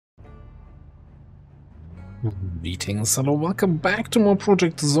Greetings, hello, welcome back to more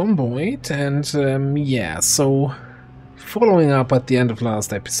Project Zomboid, and yeah, so following up at the end of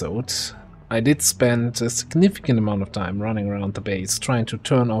last episode, I did spend a significant amount of time running around the base trying to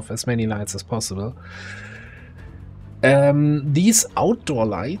turn off as many lights as possible. These outdoor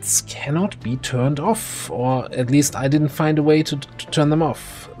lights cannot be turned off, or at least I didn't find a way to turn them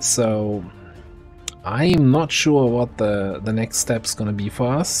off, so I'm not sure what the next step's gonna be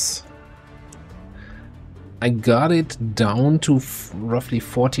for us. I got it down to roughly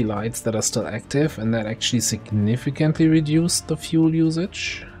 40 lights that are still active, and that actually significantly reduced the fuel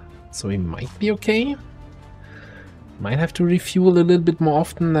usage. So we might be okay. Might have to refuel a little bit more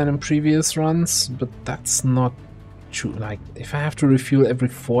often than in previous runs, but that's not true. Like, if I have to refuel every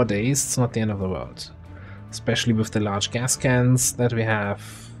 4 days, it's not the end of the world. Especially with the large gas cans that we have.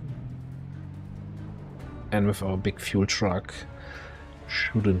 And with our big fuel truck.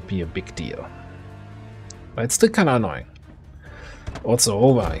 Shouldn't be a big deal. But it's still kind of annoying.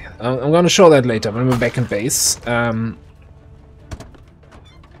 Also, I'm going to show that later when we're back in base.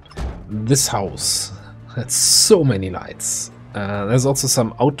 This house has so many lights. There's also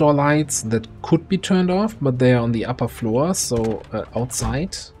some outdoor lights that could be turned off, but they're on the upper floor, so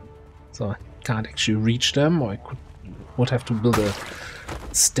outside. So I can't actually reach them, or I would have to build a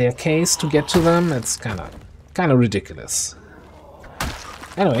staircase to get to them. It's kind of ridiculous.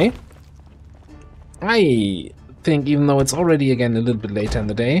 Anyway. I think, even though it's already again a little bit later in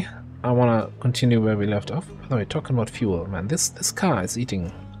the day, I want to continue where we left off. By the way, talking about fuel, man, this car is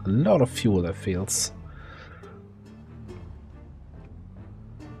eating a lot of fuel, that feels.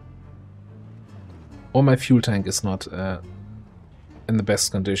 Or my fuel tank is not in the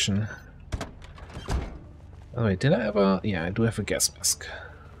best condition. By the way, did I ever? Yeah, I do have a gas mask.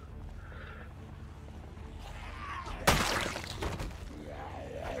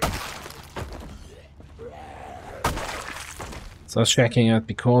 So I was checking out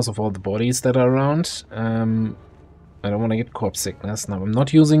because of all the bodies that are around. I don't want to get corpse sickness. Now I'm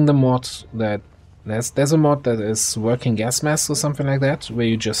not using the mod that there's a mod that is working gas masks or something like that, where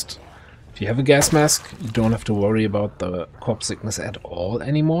you just, if you have a gas mask, you don't have to worry about the corpse sickness at all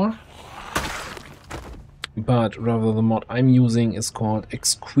anymore. But rather the mod I'm using is called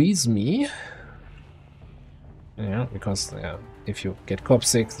Excuse Me. Yeah, because if you get corpse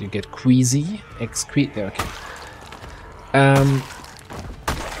sick, you get queasy. Okay.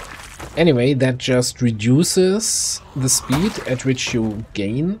 Anyway, that just reduces the speed at which you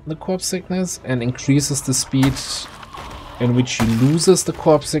gain the corpse sickness and increases the speed in which you loses the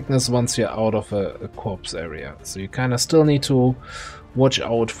corpse sickness once you're out of a corpse area. So you kind of still need to watch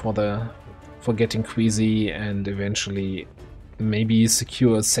out for getting queasy and eventually maybe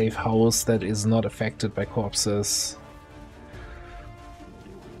secure a safe house that is not affected by corpses.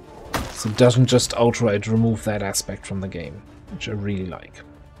 So it doesn't just outright remove that aspect from the game, which I really like.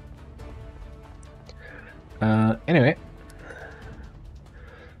 Anyway,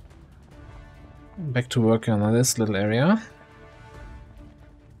 back to working on this little area.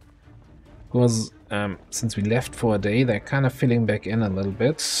 Because since we left for a day, they're kind of filling back in a little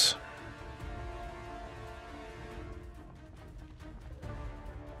bit.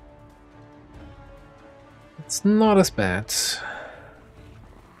 It's not as bad.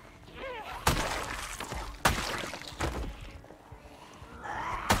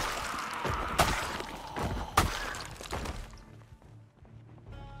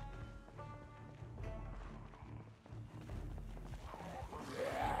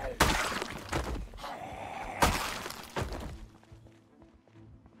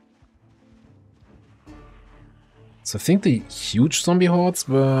 So I think the huge zombie hordes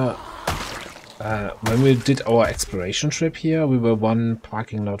were, when we did our exploration trip here, we were one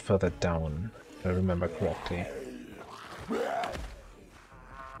parking lot further down, if I remember correctly.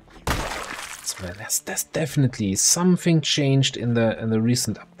 So there's definitely something changed in the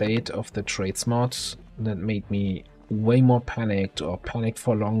recent update of the trades mod that made me way more panicked, or panicked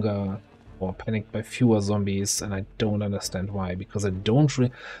for longer, or panicked by fewer zombies, and I don't understand why, because I don't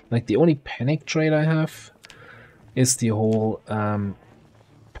really like, the only panic trait I have is the whole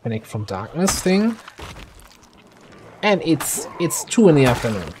panic from darkness thing, and it's 2 in the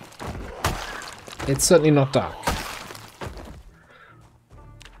afternoon. It's certainly not dark.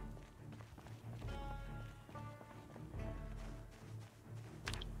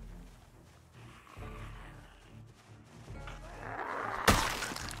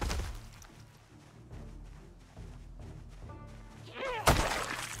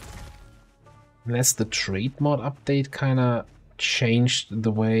 Unless the trade mod update kind of changed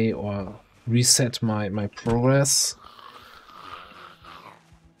the way or reset my progress.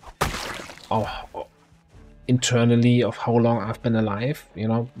 Oh, internally of how long I've been alive. You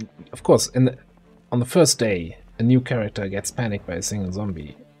know, of course, on the first day, a new character gets panicked by a single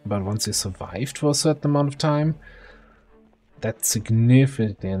zombie, but once you survived for a certain amount of time, that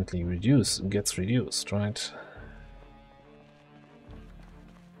significantly gets reduced, right?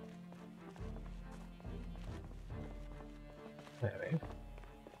 Anyway,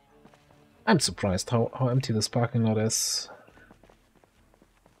 I'm surprised how empty this parking lot is.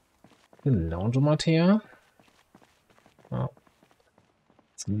 The laundromat here. Well,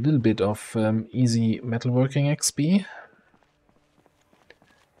 it's a little bit of easy metalworking XP.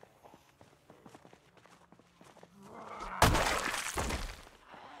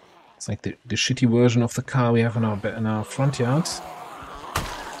 It's like the shitty version of the car we have in our front yard.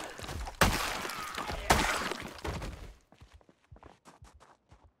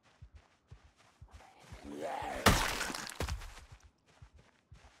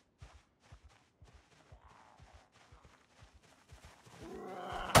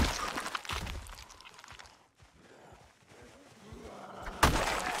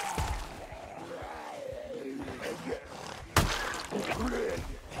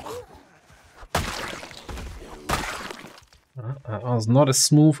 Was not as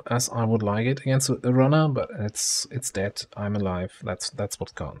smooth as I would like it against a runner, but it's dead. I'm alive. That's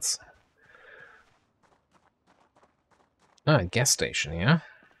what counts. Ah, gas station, yeah.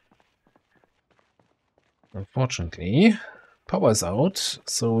 Unfortunately, power is out,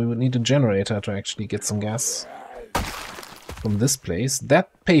 so we would need a generator to actually get some gas from this place. That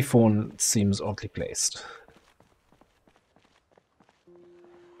payphone seems oddly placed.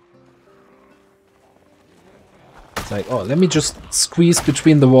 Like, oh, let me just squeeze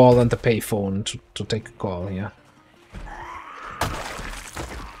between the wall and the payphone to take a call here.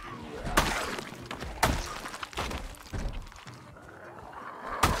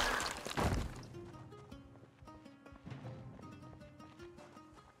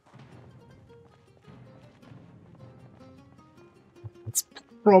 It's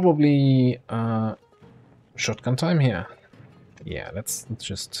probably shotgun time here. Yeah, let's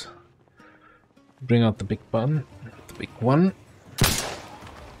just bring out the big one. The big one.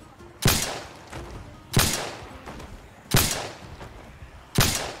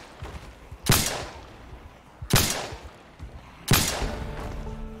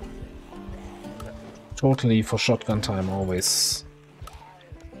 Totally for shotgun time, always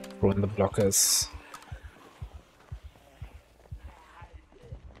throw in the blockers.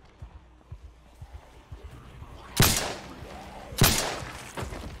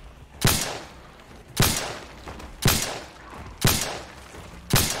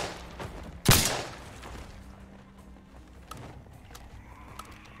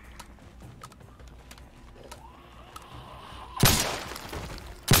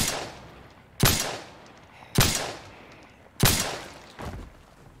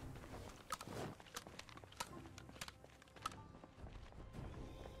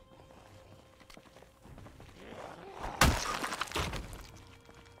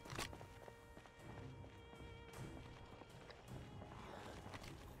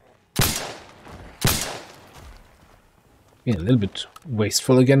 Being a little bit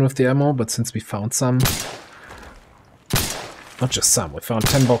wasteful again with the ammo, but since we found some, not just some, we found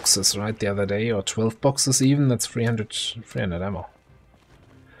 10 boxes, right, the other day, or 12 boxes even, that's 300 ammo.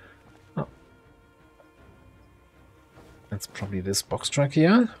 Oh. That's probably this box truck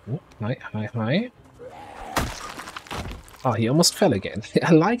here. Oh, hi. Oh, he almost fell again.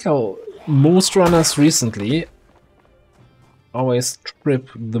 I like how most runners recently always trip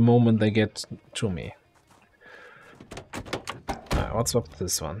the moment they get to me. What's up with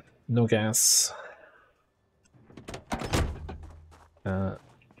this one? No gas.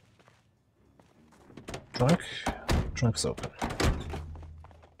 Trunk's open.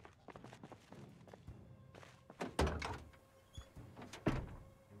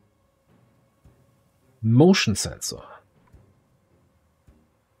 Motion sensor.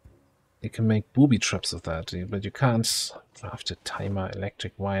 You can make booby traps with that, but you can't craft a timer,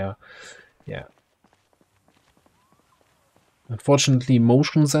 electric wire. Yeah. Unfortunately,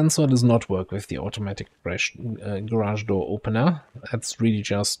 motion sensor does not work with the automatic garage door opener. That's really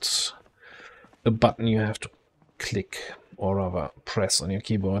just a button you have to click or rather press on your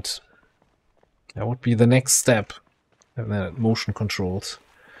keyboard. That would be the next step, and then motion controlled.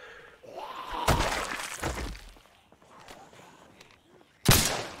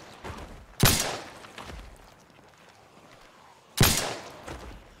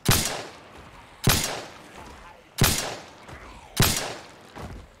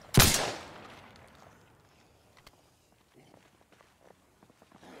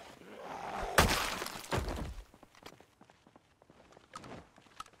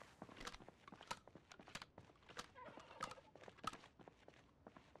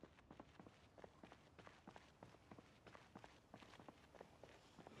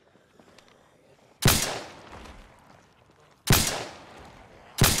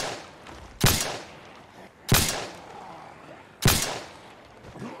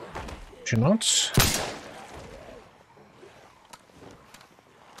 Kid you not.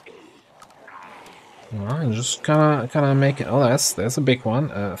 Well, just kinda make it. Oh, there's a big one,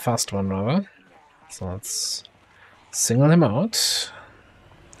 a fast one rather. So let's single him out.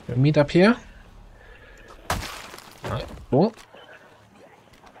 We'll meet up here. Alright, cool.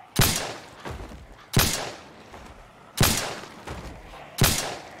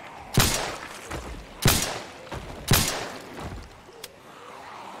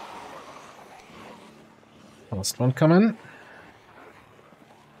 Last one coming.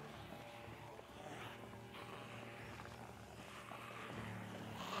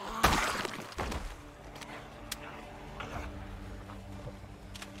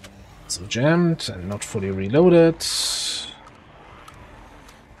 So jammed and not fully reloaded.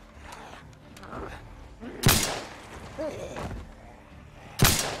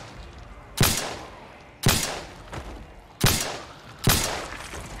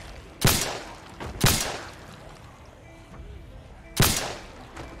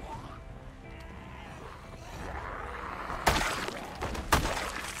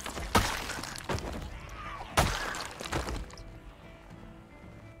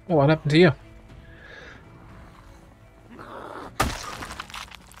 Oh, what happened to you?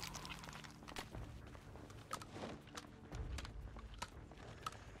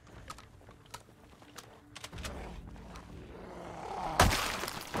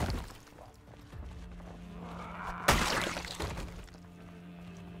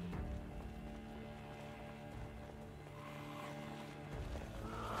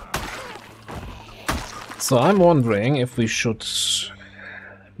 So I'm wondering if we should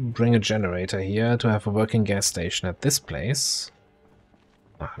bring a generator here to have a working gas station at this place.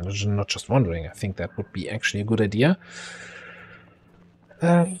 I'm not just wondering, I think that would be actually a good idea.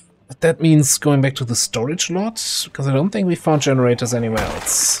 But that means going back to the storage lot, because I don't think we found generators anywhere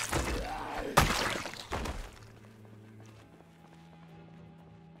else.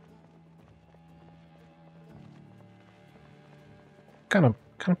 What kind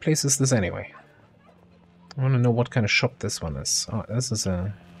of place is this anyway? I want to know what kind of shop this one is. Oh, this is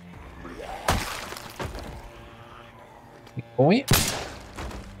a... boy?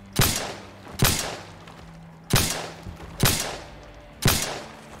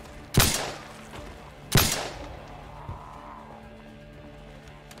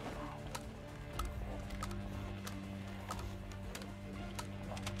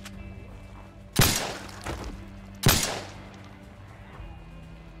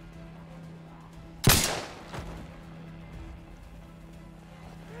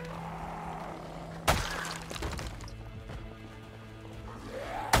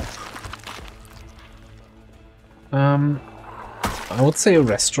 I would say a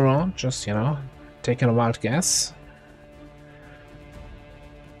restaurant, just, you know, taking a wild guess.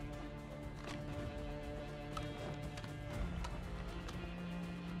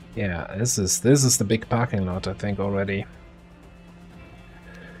 Yeah, this is the big parking lot, I think, already.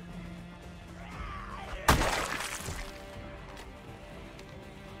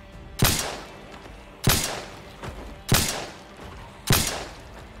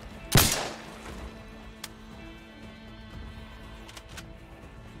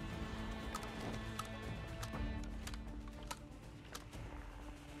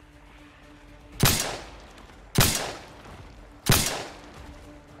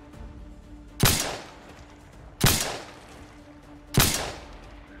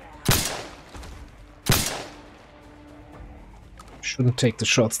 Shouldn't take the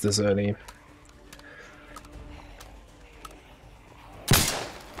shots this early.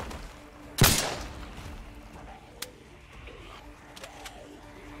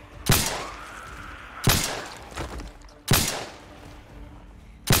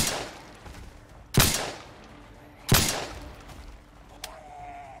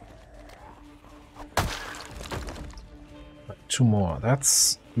 Two more.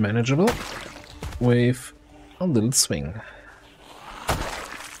 That's manageable with a little swing.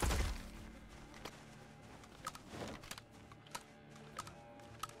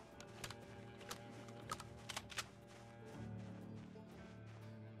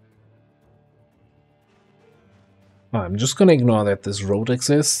 I'm just going to ignore that this road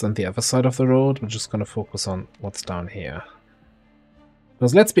exists and the other side of the road. We're just going to focus on what's down here.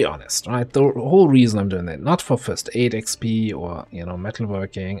 Because let's be honest, right? The whole reason I'm doing that, not for first aid XP or, you know,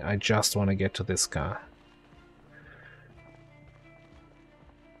 metalworking. I just want to get to this car.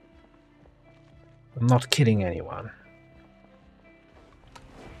 I'm not kidding anyone.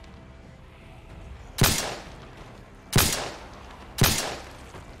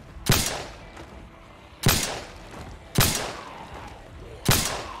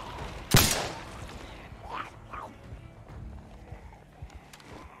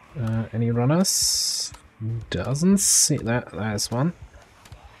 Any runners? Doesn't see that. There's one.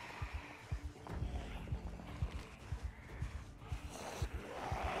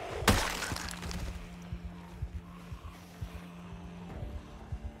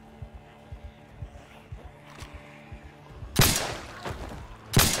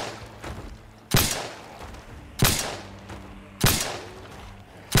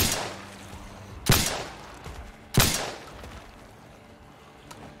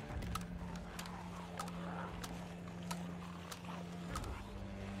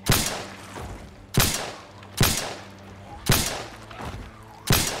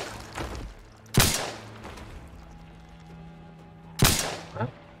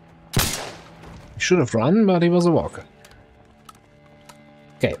 Should have run, but he was a walker.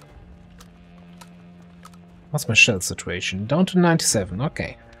 Okay. What's my shell situation? Down to 97.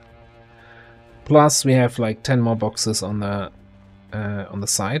 Okay. Plus, we have like 10 more boxes on the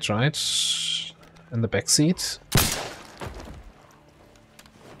side, right? In the back seat.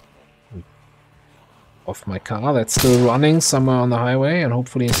 Off my car that's still running somewhere on the highway, and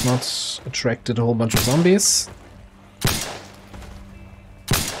hopefully it's not attracted a whole bunch of zombies.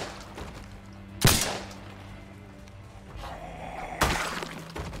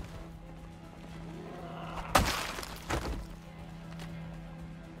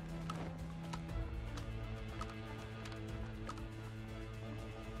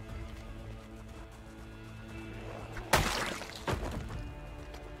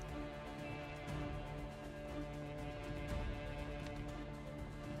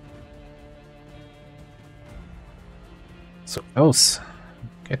 So close.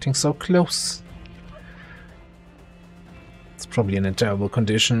 Getting so close. It's probably in a terrible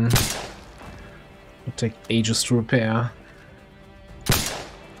condition. It'll take ages to repair.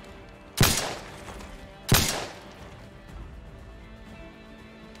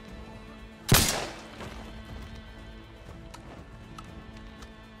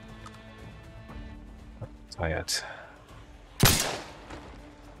 I'm tired.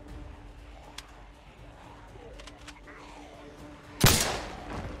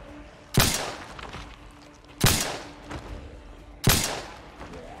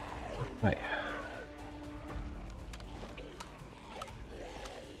 Right.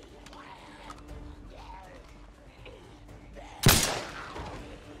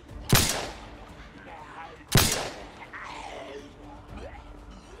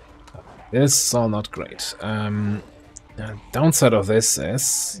 This is all not great. Downside of this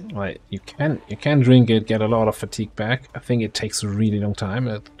is, like, you can drink it, get a lot of fatigue back. I think it takes a really long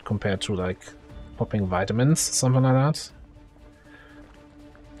time compared to like popping vitamins, something like that.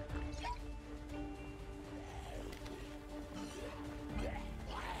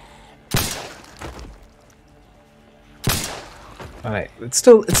 Alright, it's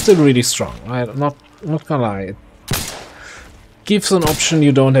still really strong. Right? I'm not gonna lie. It gives an option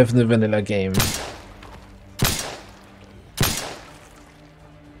you don't have in the vanilla game.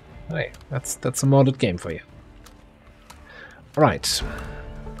 Hey, that's a modded game for you. Alright.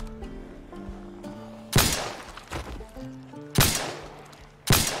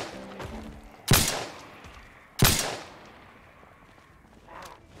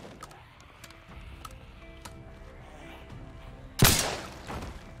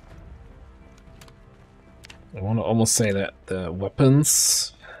 I want to almost say that the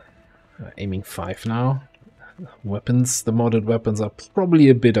weapons, aiming 5 now, weapons, the modded weapons are probably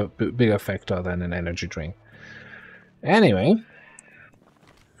a bigger factor than an energy drink. Anyway,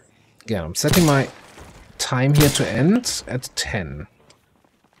 again, I'm setting my time here to end at 10.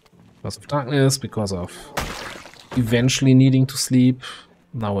 Because of darkness, because of eventually needing to sleep.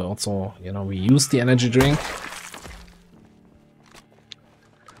 Now we also, you know, we use the energy drink.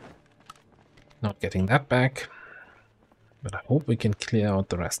 Not getting that back, but I hope we can clear out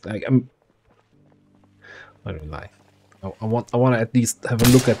the rest. I don't lie. I want to at least have a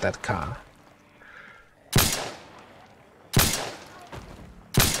look at that car.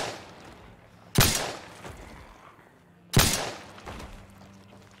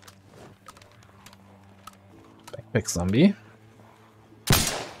 Backpack zombie.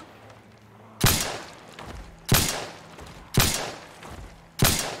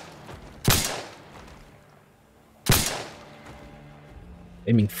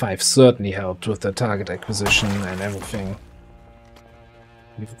 Aiming 5 certainly helped with the target acquisition and everything.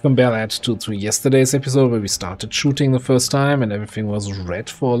 If you compare that to yesterday's episode where we started shooting the first time and everything was red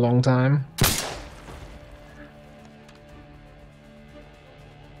for a long time.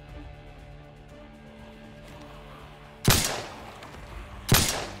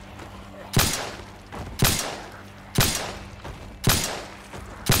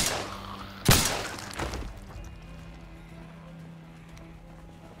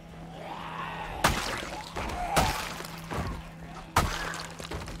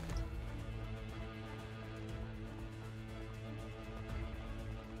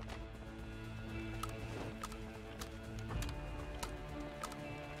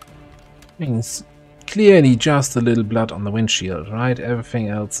 It's clearly just a little blood on the windshield, right? Everything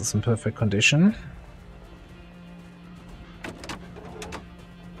else is in perfect condition.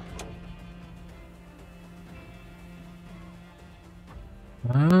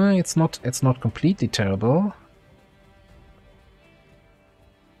 It's not completely terrible.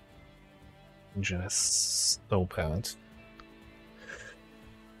 Just so bad.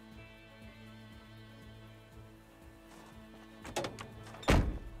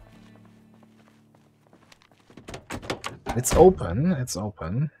 It's open, it's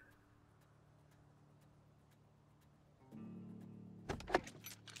open.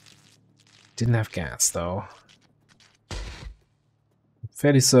 Didn't have gas though.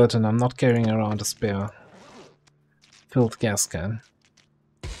 Fairly certain I'm not carrying around a spare filled gas can.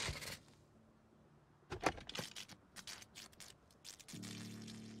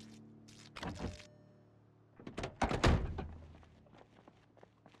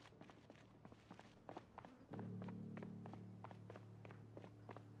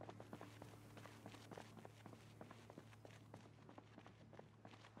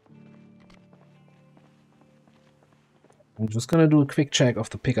 I'm just gonna do a quick check of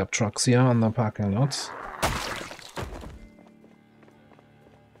the pickup trucks here on the parking lot.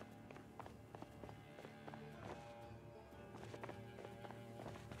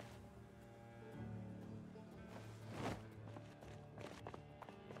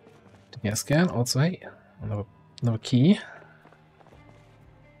 The gas can also, hey, another key.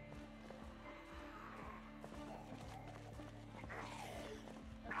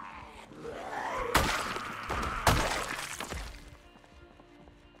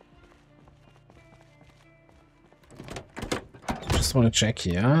 Just want to check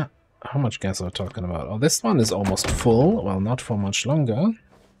here. How much gas are we talking about? Oh, this one is almost full. Well, not for much longer.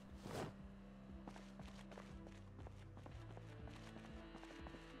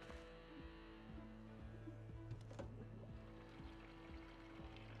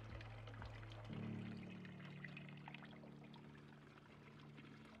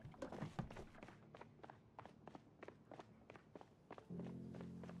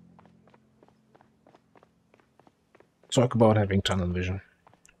 Talk about having tunnel vision.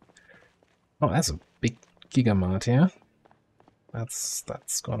 Oh, that's a big gigamart here. That's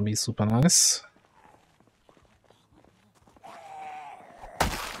gonna be super nice.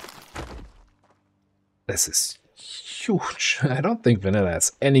 This is huge. I don't think Vanilla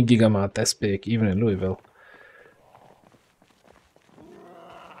has any gigamart this big, even in Louisville.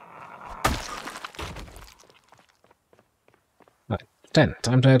 Right, 10.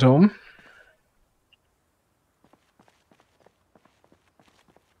 Time to head home.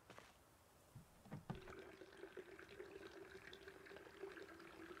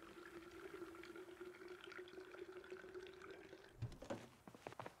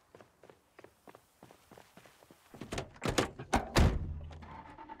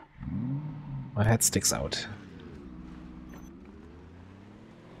 My head sticks out.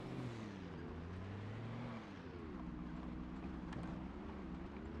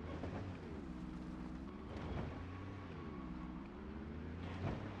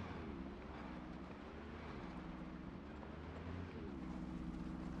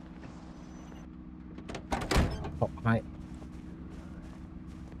 Oh, hi.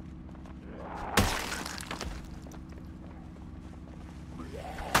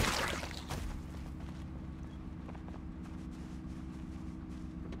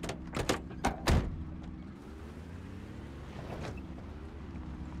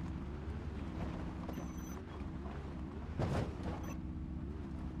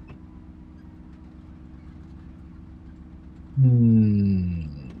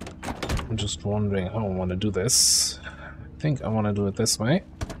 I'm just wondering how I want to do this. I think I want to do it this way.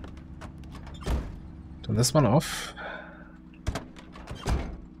 Turn this one off.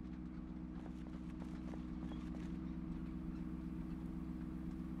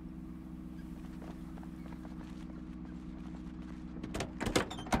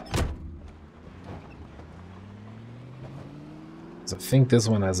 So I think this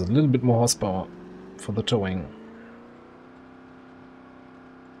one has a little bit more horsepower for the towing.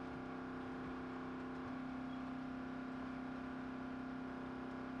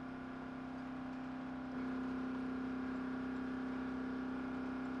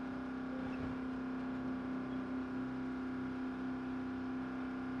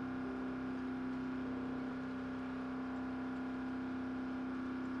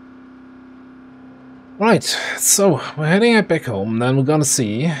 Right, so we're heading back home, then we're gonna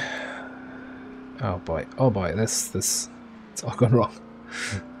see. Oh boy, this it's all gone wrong.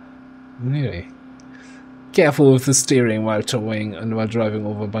 Really. Careful with the steering while towing and while driving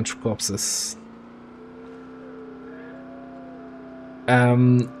over a bunch of corpses.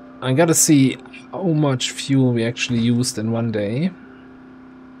 I gotta see how much fuel we actually used in one day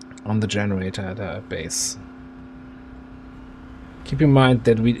on the generator at our base. Keep in mind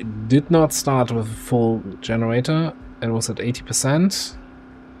that we did not start with a full generator. It was at 80%.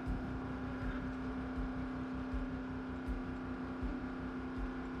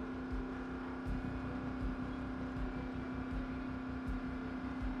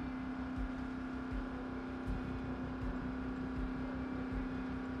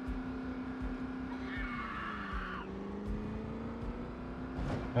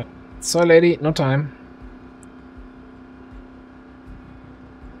 Sorry, lady, no time.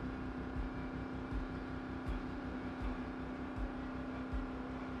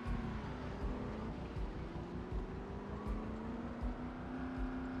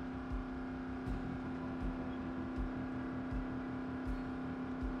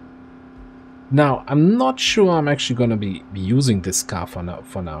 Now, I'm not sure I'm actually going to be using this car for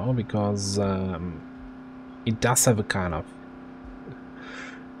now because it does have a kind of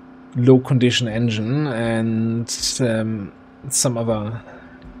low condition engine and some other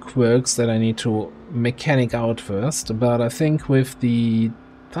quirks that I need to mechanic out first. But I think with the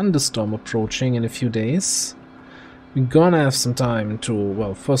thunderstorm approaching in a few days, we're gonna have some time to,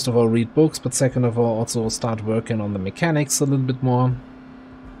 well, first of all read books, but second of all also start working on the mechanics a little bit more.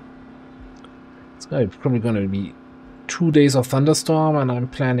 It's probably gonna be 2 days of thunderstorm, and I'm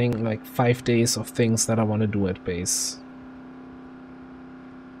planning like 5 days of things that I want to do at base.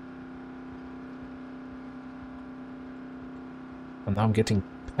 And now I'm getting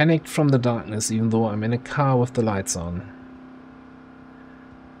panicked from the darkness, even though I'm in a car with the lights on.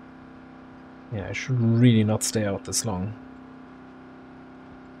 Yeah, I should really not stay out this long.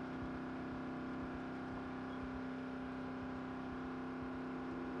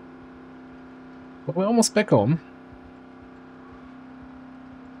 But we're almost back home.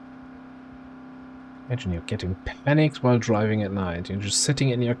 Imagine you're getting panicked while driving at night. You're just sitting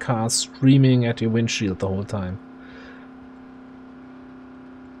in your car screaming at your windshield the whole time.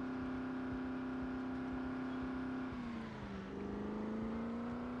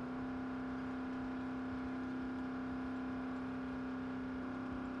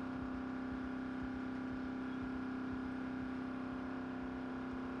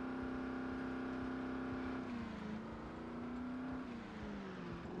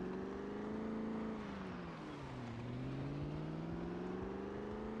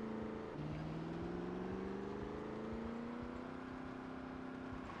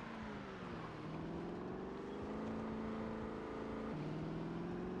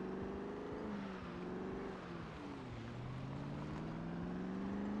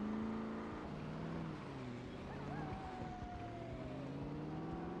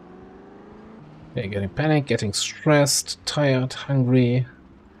 Okay, getting panicked, getting stressed, tired, hungry.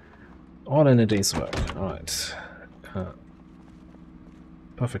 All in a day's work. Alright.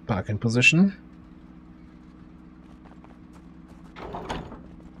 Perfect parking position.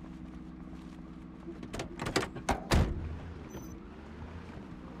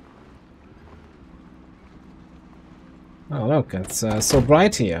 Oh look, it's so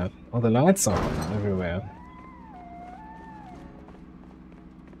bright here. All the lights are on everywhere.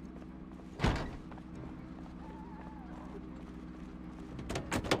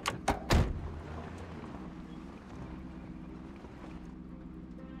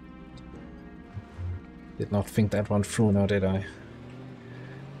 Did not think that one through now, did I?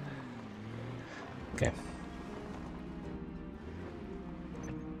 Okay.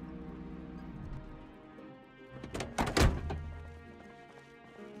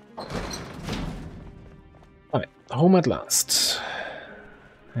 Alright, home at last.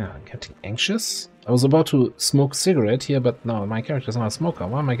 Yeah, I'm getting anxious. I was about to smoke a cigarette here, but no, my character's not a smoker.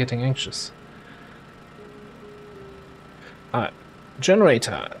 Why am I getting anxious? Alright.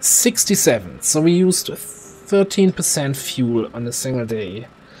 Generator 67, so we used 13% fuel on a single day.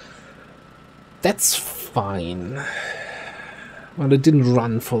 That's fine. Well, it didn't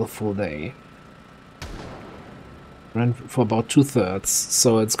run for the full day. Ran for about 2/3,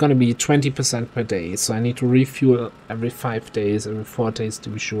 so it's gonna be 20% per day. So I need to refuel every 5 days, every 4 days to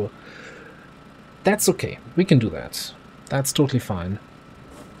be sure. That's okay. We can do that. That's totally fine.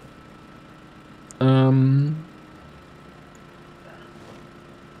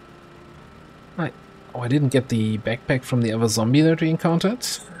 I didn't get the backpack from the other zombie that we encountered.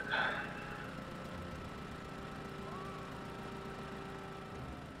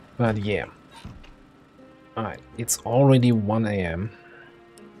 But yeah. Alright, it's already 1 AM.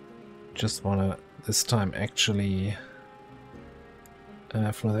 Just wanna this time actually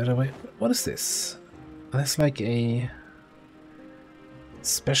throw that away. What is this? There's like a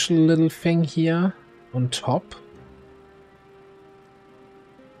special little thing here on top.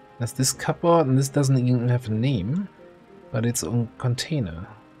 There's this cupboard, and this doesn't even have a name, but it's a container.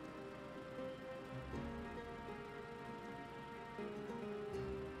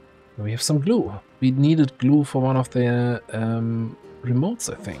 We have some glue. We needed glue for one of the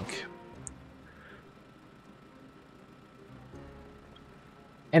remotes, I think.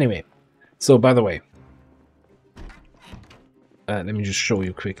 Anyway, so by the way, let me just show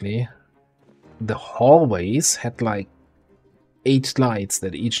you quickly. The hallways had like 8 lights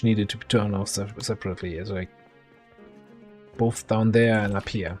that each needed to be turned off separately. It's like both down there and up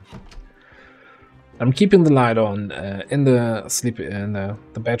here. I'm keeping the light on in the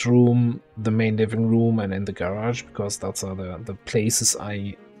bedroom, the main living room, and in the garage, because those are the places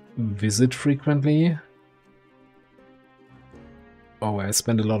I visit frequently, or where I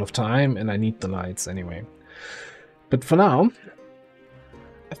spend a lot of time, and I need the lights anyway. But for now,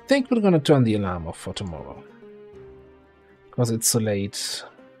 I think we're gonna turn the alarm off for tomorrow, because it's so late,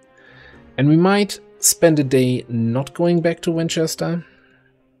 and we might spend a day not going back to Winchester.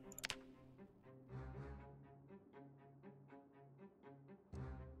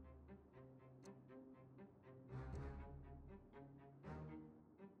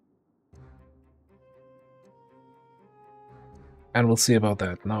 And we'll see about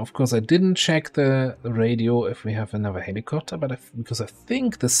that. Now, of course, I didn't check the radio if we have another helicopter, but because I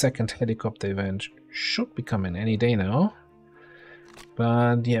think the second helicopter event should be coming any day now.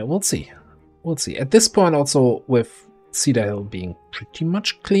 But yeah, we'll see. We'll see. At this point, also with Cedar Hill being pretty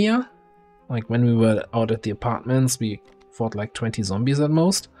much clear, like when we were out at the apartments, we fought like 20 zombies at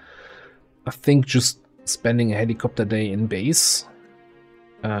most. I think just spending a helicopter day in base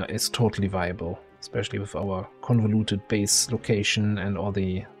is totally viable, especially with our convoluted base location and all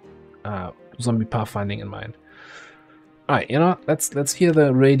the zombie pathfinding in mind. Alright, you know, let's hear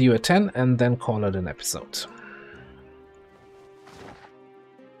the radio at 10 and then call it an episode.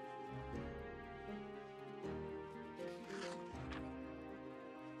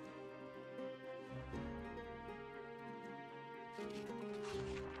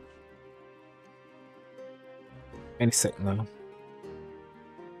 Any second now.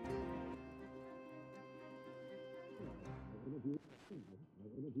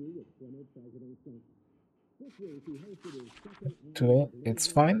 Today, it's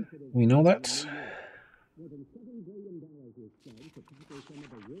fine. We know that.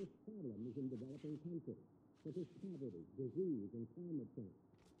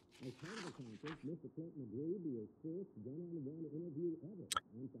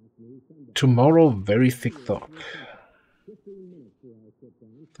 Tomorrow, very thick fog.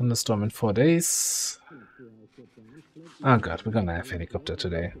 Thunderstorm in 4 days. Oh god, we're gonna have helicopter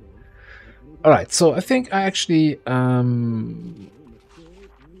today. Alright, so I think I actually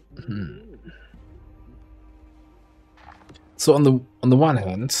So on the one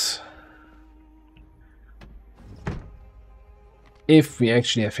hand, if we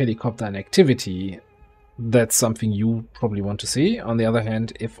actually have helicopter and activity, that's something you probably want to see. On the other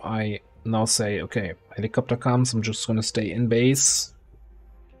hand, if I now say, okay, helicopter comes, I'm just gonna stay in base,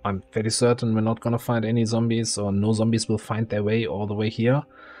 I'm fairly certain we're not gonna find any zombies, or no zombies will find their way all the way here,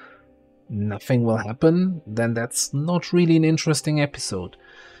 nothing will happen, then that's not really an interesting episode.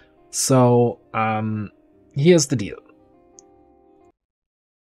 So here's the deal.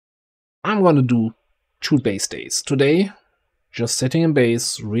 I'm gonna do 2 base days. Today, just sitting in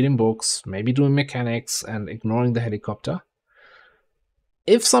base, reading books, maybe doing mechanics and ignoring the helicopter.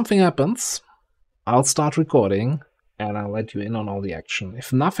 If something happens, I'll start recording and I'll let you in on all the action.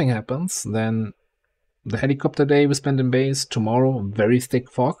 If nothing happens, then the helicopter day we spend in base, tomorrow very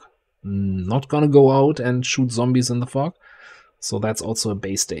thick fog. Not gonna go out and shoot zombies in the fog. So that's also a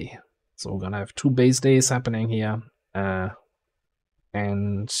base day. So we're gonna have 2 base days happening here.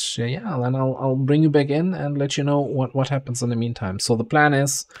 And yeah, then I'll bring you back in and let you know what happens in the meantime. So the plan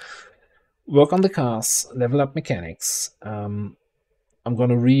is work on the cars, level up mechanics. I'm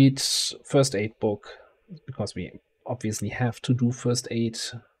gonna read first aid book because we obviously have to do first aid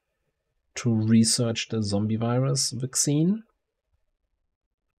to research the zombie virus vaccine.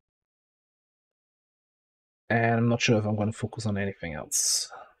 And I'm not sure if I'm gonna focus on anything else.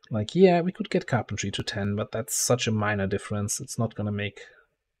 Like, yeah, we could get carpentry to 10, but that's such a minor difference. It's not gonna make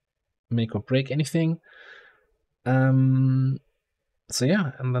or break anything. So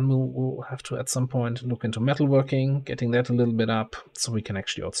yeah, and then we'll have to at some point look into metalworking, getting that a little bit up, so we can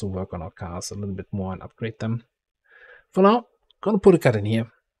actually also work on our cars a little bit more and upgrade them. For now, gonna put a cut in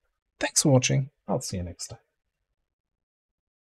here. Thanks for watching. I'll see you next time.